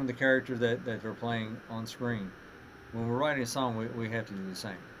become the character that they're playing on screen. When we're writing a song, we have to do the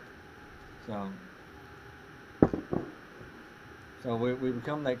same. So we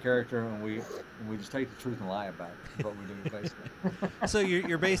become that character, and we just take the truth and lie about it. Is what we do, basically. So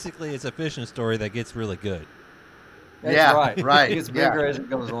you're basically, it's a fishing story that gets really good. That's Yeah, right. right, It gets yeah. bigger as it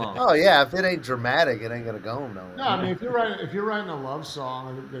goes along. Oh yeah, if it ain't dramatic, it ain't gonna go nowhere. No, I mean, if you're writing a love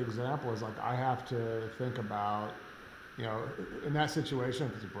song, the example is like I have to think about, in that situation,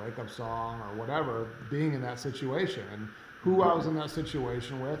 if it's a breakup song or whatever, being in that situation and who I was in that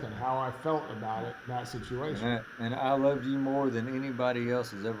situation with and how I felt about it in that situation. And I loved you more than anybody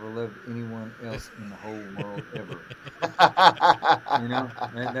else has ever loved anyone else in the whole world ever.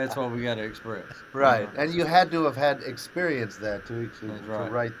 That's what we got to express. Right, and you had to have had experienced that to That's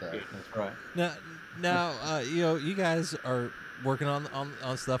right. write that. That's right. Now, you guys are working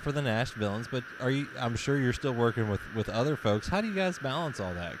on stuff for the Nash Villains, but I'm sure you're still working with other folks. How do you guys balance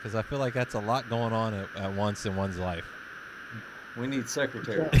all that? Because I feel like that's a lot going on at once in one's life. We need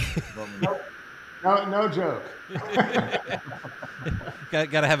secretaries. No joke. Got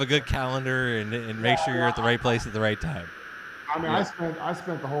to have a good calendar and make sure you're at the right place at the right time. I mean, I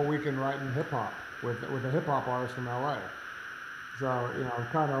spent the whole weekend writing hip hop with a hip hop artist from LA. So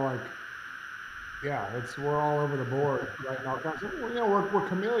kind of like, we're all over the board writing all kinds of. We're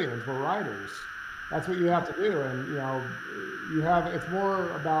chameleons. We're writers. That's what you have to do, and it's more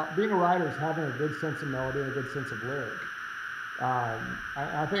about being a writer is having a good sense of melody and a good sense of lyric.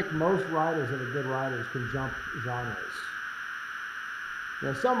 I think most writers that are good writers can jump genres.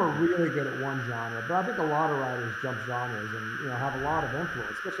 Some are really good at one genre, but I think a lot of writers jump genres and have a lot of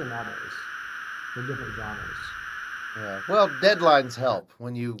influence, especially nowadays, in different genres. Yeah. Well, deadlines help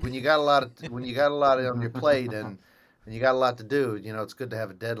when you got a lot on your plate and you got a lot to do. It's good to have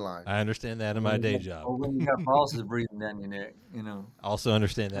a deadline. I understand that in my day job. Or when you got bosses breathing down your neck, Also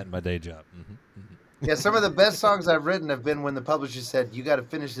understand that in my day job. Mm-hmm. Yeah, some of the best songs I've written have been when the publisher said, "You got to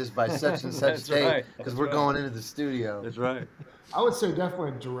finish this by such and such date because we're going into the studio." That's right. I would say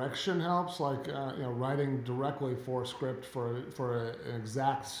definitely direction helps, like writing directly for a script for an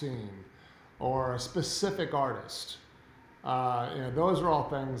exact scene or a specific artist. Those are all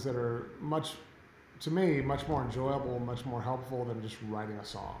things that are much more enjoyable, much more helpful than just writing a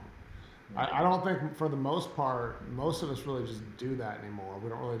song. I don't think, for the most part, most of us really just do that anymore. We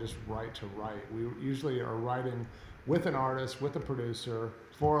don't really just write to write. We usually are writing with an artist, with a producer,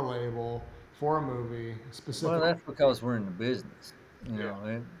 for a label, for a movie, specific. Well, that's because we're in the business.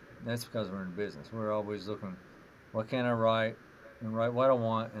 That's because we're in the business. We're always looking, what can I write, and write what I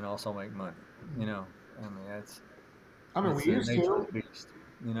want, and also make money. We used to. Beast,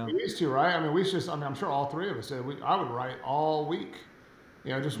 We used to, right? I'm sure all three of us did. I would write all week.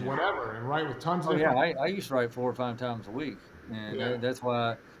 Whatever, and write with tons of different... I used to write 4 or 5 times a week, and that's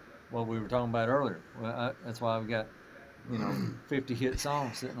why, what we were talking about earlier, that's why I've got, 50 hit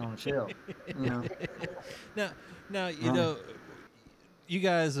songs sitting on the shelf, Now, you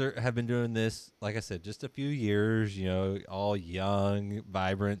guys have been doing this, like I said, just a few years, all young,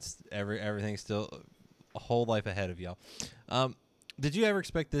 vibrant, everything's still a whole life ahead of y'all. Did you ever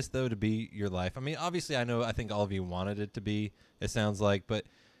expect this, though, to be your life? Obviously, I think all of you wanted it to be, it sounds like, but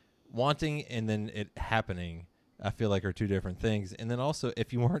wanting and then it happening, I feel like are two different things. And then also,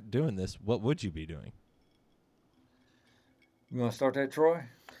 if you weren't doing this, what would you be doing? You want to start that, Troy?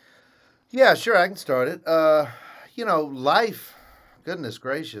 Yeah, sure, I can start it. Life, goodness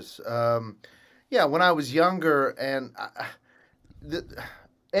gracious. When I was younger, and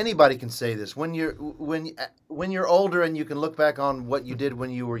anybody can say this. When you're older and you can look back on what you did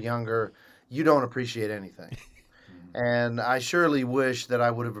when you were younger, you don't appreciate anything. And I surely wish that I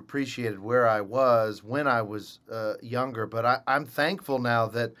would have appreciated where I was when I was younger. But I'm thankful now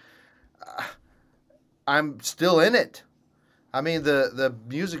that I'm still in it. The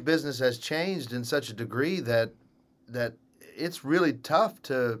music business has changed in such a degree that it's really tough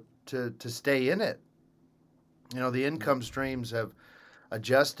to stay in it. The income streams have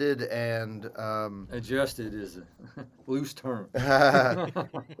adjusted and adjusted is a loose term.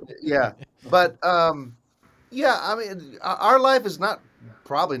 Yeah, but our life is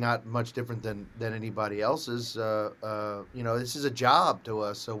probably not much different than anybody else's. This is a job to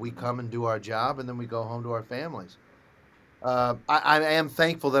us, so we come and do our job, and then we go home to our families. I am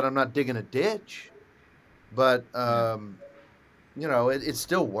thankful that I'm not digging a ditch, but it's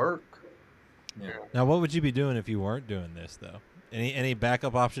still work. Yeah. Now, what would you be doing if you weren't doing this, though? Any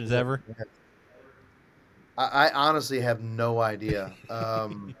backup options ever? I honestly have no idea.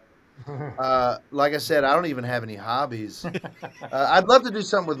 Like I said, I don't even have any hobbies. I'd love to do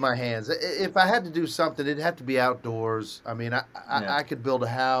something with my hands. If I had to do something, it'd have to be outdoors. I could build a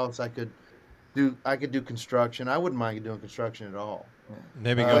house. I could do construction. I wouldn't mind doing construction at all.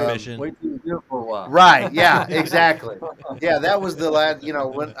 Maybe go fishing. Wait till you do it for a while. Right. Yeah. Exactly. Yeah. That was the last.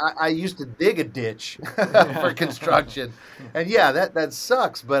 When I used to dig a ditch for construction, and that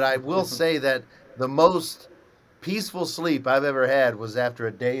sucks. But I will say that the most peaceful sleep I've ever had was after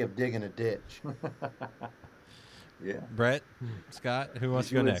a day of digging a ditch. Yeah. Brett, Scott, who wants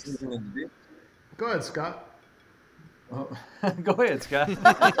to go next? Go ahead, Scott. Oh, go ahead, Scott.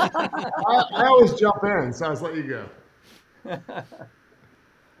 I always jump in, so I just let you go.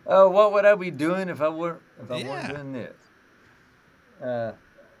 What would I be doing if I weren't doing this?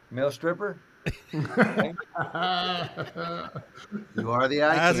 Male stripper? You are the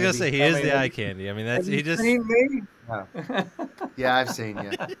eye candy. I was gonna say he is the eye candy. That's he just. Seen me? Yeah, I've seen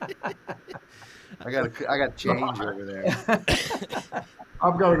you. I got change over there.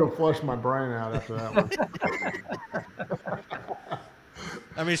 I've got to go flush my brain out after that one.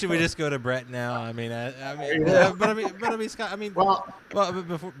 I mean, should we just go to Brett now? I mean, Scott. I mean, Well, but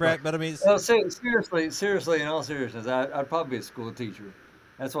before Brett, but I mean, Well, seriously, in all seriousness, I'd probably be a school teacher.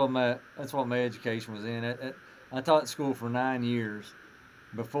 That's what my education was in. I taught school for 9 years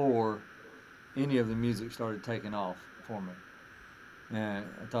before any of the music started taking off for me. I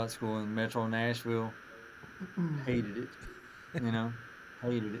taught school in Metro Nashville. Hated it,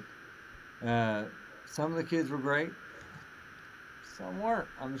 hated it. Some of the kids were great. Some weren't.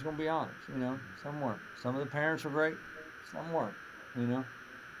 I'm just gonna be honest. Some weren't. Some of the parents were great. Some weren't.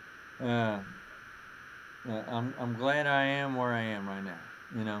 I'm glad I am where I am right now.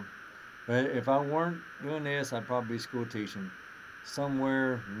 But if I weren't doing this, I'd probably be school teaching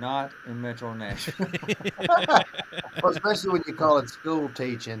somewhere not in Metro Nashville. Well, especially when you call it school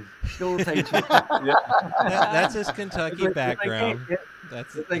teaching. School teaching. that's his Kentucky background.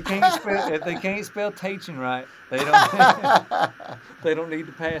 If they can't spell teaching right, they don't need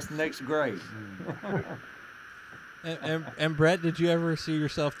to pass the next grade. And Brett, did you ever see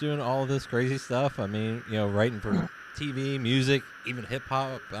yourself doing all of this crazy stuff? I mean, writing for TV, music, even hip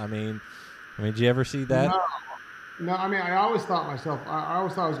hop. I mean, did you ever see that? No. I mean, I always thought I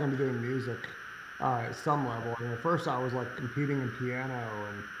was going to be doing music at some level. At first, I was like competing in piano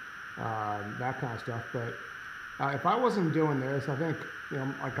and that kind of stuff. But if I wasn't doing this, I think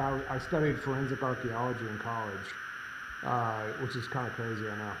I studied forensic archaeology in college, which is kind of crazy,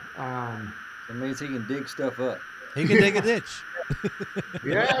 I know. It means he can dig stuff up. He can dig a ditch.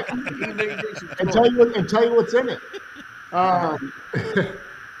 Yeah, and tell you what's in it.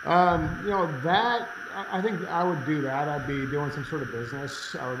 That I think I would do that. I'd be doing some sort of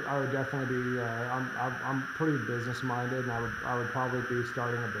business. I would definitely be. I'm pretty business minded, and I would probably be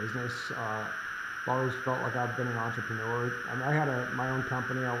starting a business. I've always felt like I've been an entrepreneur. I had my own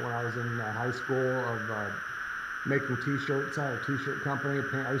company when I was in high school of making T-shirts. I had a T-shirt company.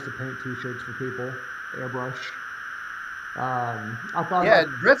 I used to paint T-shirts for people, airbrush. I thought. Yeah,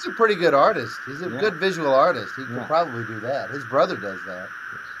 Brett's a pretty good artist. He's a good visual artist. He could probably do that. His brother does that.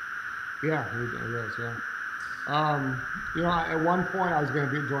 Yeah, he is. Yeah. At one point I was going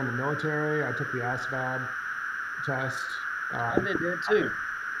to join the military. I took the ASVAB test. I did that too.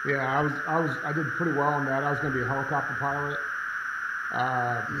 Yeah, I did pretty well on that. I was going to be a helicopter pilot.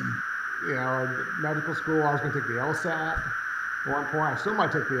 Medical school, I was going to take the LSAT. At one point, I still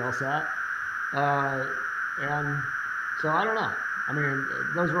might take the LSAT. And so I don't know. I mean,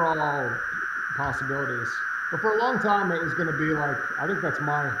 those are all possibilities. But for a long time, it was going to be like, I think that's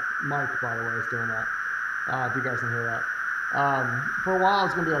my mic, by the way, is doing that. If you guys can hear that. For a while,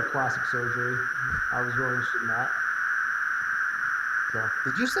 it's going to be like plastic surgery. I was really interested in that. So.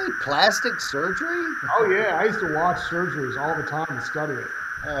 Did you say plastic surgery? Oh, yeah. I used to watch surgeries all the time and study it.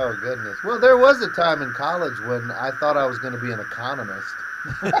 Oh, goodness. Well, there was a time in college when I thought I was going to be an economist.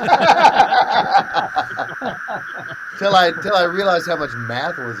 Till I realized how much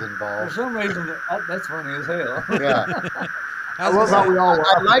math was involved. For some reason, that's funny as hell. Yeah. I love how we all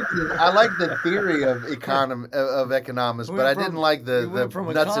I like the theory of economics, but I didn't like the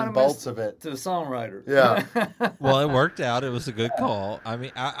nuts and bolts of it. To songwriter. Yeah. Well, it worked out. It was a good call. I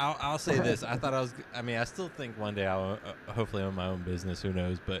mean, I'll say this. I still think one day I'll hopefully own my own business. Who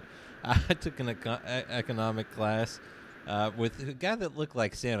knows? But I took an economic class with a guy that looked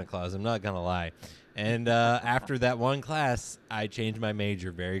like Santa Claus. I'm not gonna lie. And after that one class, I changed my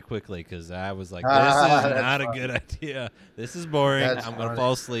major very quickly because I was like, "This is not a good idea. This is boring. I'm gonna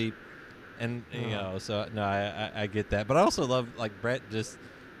fall asleep." And so no, I get that. But I also love like Brett. Just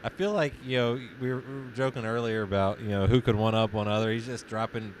I feel like we were joking earlier about who could one up one other. He's just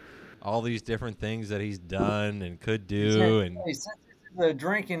dropping all these different things that he's done and could do. And hey, since this is a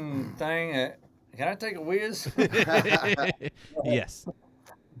drinking thing, can I take a whiz? Yes.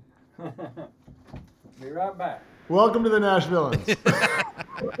 Be right back. Welcome to the Nashvilleans.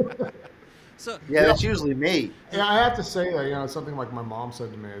 So yeah, that's usually me. Yeah, I have to say that something like my mom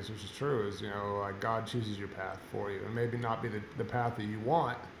said to me, which is true, is like God chooses your path for you, and maybe not be the path that you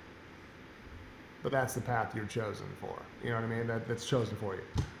want, but that's the path you're chosen for. You know what I mean? That's chosen for you.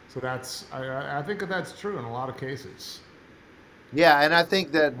 So I think that's true in a lot of cases. Yeah, and I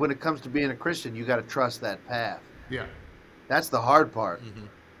think that when it comes to being a Christian, you got to trust that path. Yeah, that's the hard part. Mm-hmm.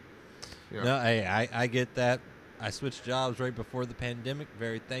 Yeah. No, I get that. I switched jobs right before the pandemic.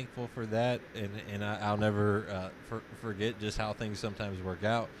 Very thankful for that, and I'll never forget just how things sometimes work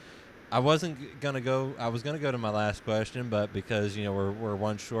out. I wasn't gonna go. I was gonna go to my last question, but because we're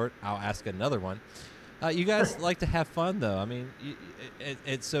one short, I'll ask another one. You guys like to have fun, though. I mean,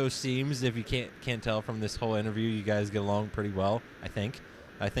 it so seems, if you can't tell from this whole interview, you guys get along pretty well. I think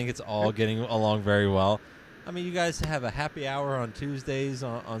it's all getting along very well. I mean, you guys have a happy hour on Tuesdays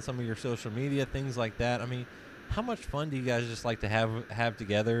on some of your social media, things like that. I mean, how much fun do you guys just like to have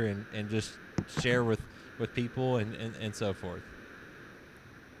together and just share with people and so forth?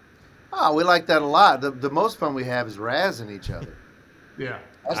 Oh, we like that a lot. The most fun we have is razzing each other. Yeah.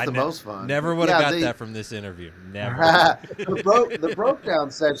 That's the most fun. Never would have got that from this interview. Never. the broke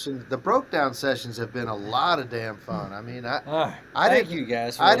down sessions have been a lot of damn fun. I mean, thank you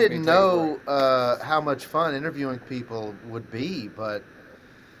guys. I didn't know how much fun interviewing people would be, but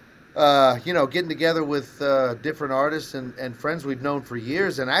getting together with different artists and friends we've known for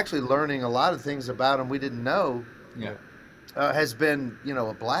years, and actually learning a lot of things about them we didn't know, has been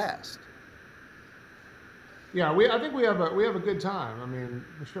a blast. Yeah, I think we have a good time. I mean,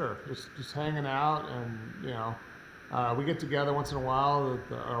 for sure, just hanging out, and we get together once in a while with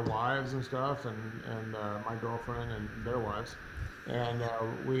our wives and stuff, and my girlfriend and their wives, and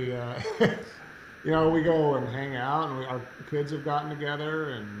we we go and hang out, and our kids have gotten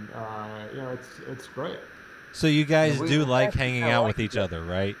together, and it's great. So you guys do like hanging out with each other,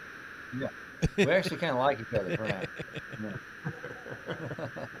 right? Yeah, we actually kind of like each other for now. Yeah.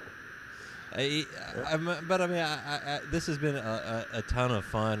 But I mean, this has been a ton of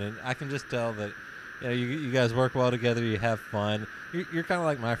fun, and I can just tell that you guys work well together. You have fun. You're kind of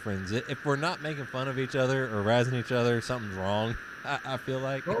like my friends. If we're not making fun of each other or razzing each other, something's wrong. I feel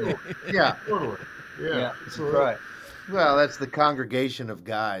like. Yeah, totally. Yeah, that's right. Well, that's the congregation of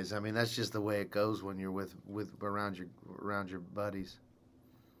guys. I mean, that's just the way it goes when you're with around your buddies.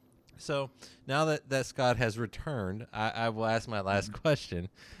 So now that Scott has returned, I will ask my last question.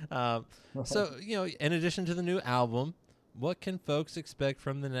 So, in addition to the new album, what can folks expect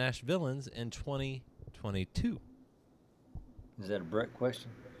from the Nash Villains in 2022? Is that a Brett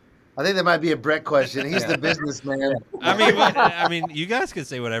question? I think that might be a Brett question. He's the businessman. I mean, you guys can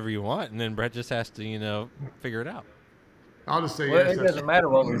say whatever you want, and then Brett just has to, figure it out. I'll just say yes. It doesn't matter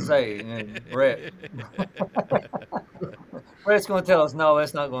what we say, Brett. Brett's going to tell us, no,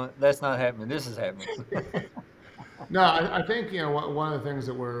 that's not happening. This is happening. No, I think one of the things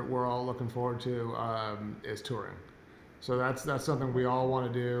that we're all looking forward to is touring. So that's something we all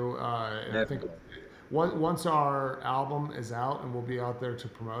want to do. And I think once our album is out and we'll be out there to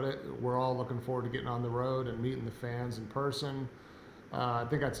promote it, we're all looking forward to getting on the road and meeting the fans in person. I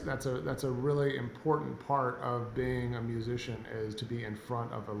think that's a really important part of being a musician, is to be in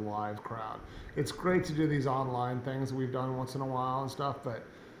front of a live crowd. It's great to do these online things that we've done once in a while and stuff, but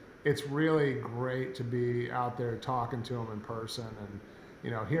it's really great to be out there talking to them in person and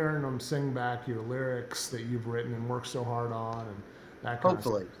hearing them sing back your lyrics that you've written and worked so hard on, and that kind of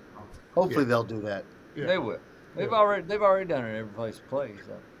stuff. Hopefully they'll do that. Yeah. They will. They've already done it every place to play.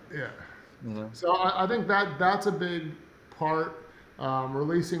 So. Yeah. So I think that's a big part.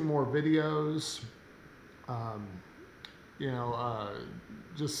 Releasing more videos,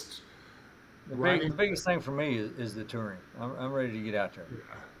 just the biggest thing for me is the touring. I'm ready to get out there.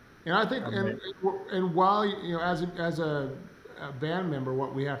 Yeah. And I think, and while as a band member,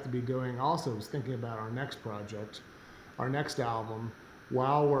 what we have to be doing also is thinking about our next project, our next album,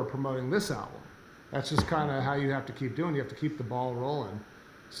 while we're promoting this album. That's just kind of how you have to keep doing. You have to keep the ball rolling.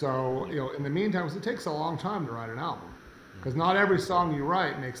 So in the meantime, it takes a long time to write an album. Because not every song you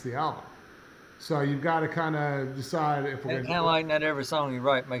write makes the album. So you've got to kind of decide if we're going to... Kind of like not every song you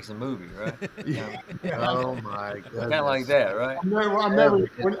write makes a movie, right? Yeah. Oh, my goodness. Kind of like that, right? You're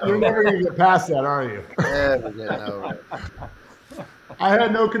never going to get past that, are you? Never getting over it. I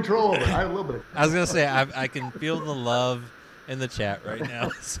had no control over it. I had a little bit of... I was going to say, I can feel the love in the chat right now.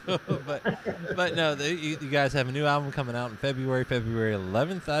 So, but no, you guys have a new album coming out in February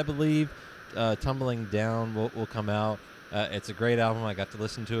 11th, I believe. Tumbling Down will come out. It's a great album. I got to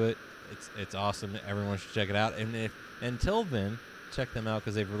listen to it. It's awesome. Everyone should check it out. And until then, check them out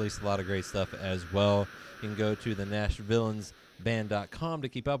because they've released a lot of great stuff as well. You can go to the NashVillainsBand.com to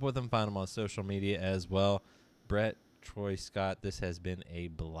keep up with them. Find them on social media as well. Brett, Troy, Scott, this has been a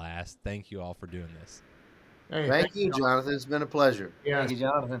blast. Thank you all for doing this. Hey, thank you, Jonathan. It's been a pleasure. Yeah, thank you,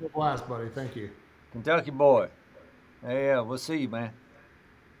 Jonathan. It's been a blast, buddy. Thank you. Kentucky boy. Hey, we'll see you, man.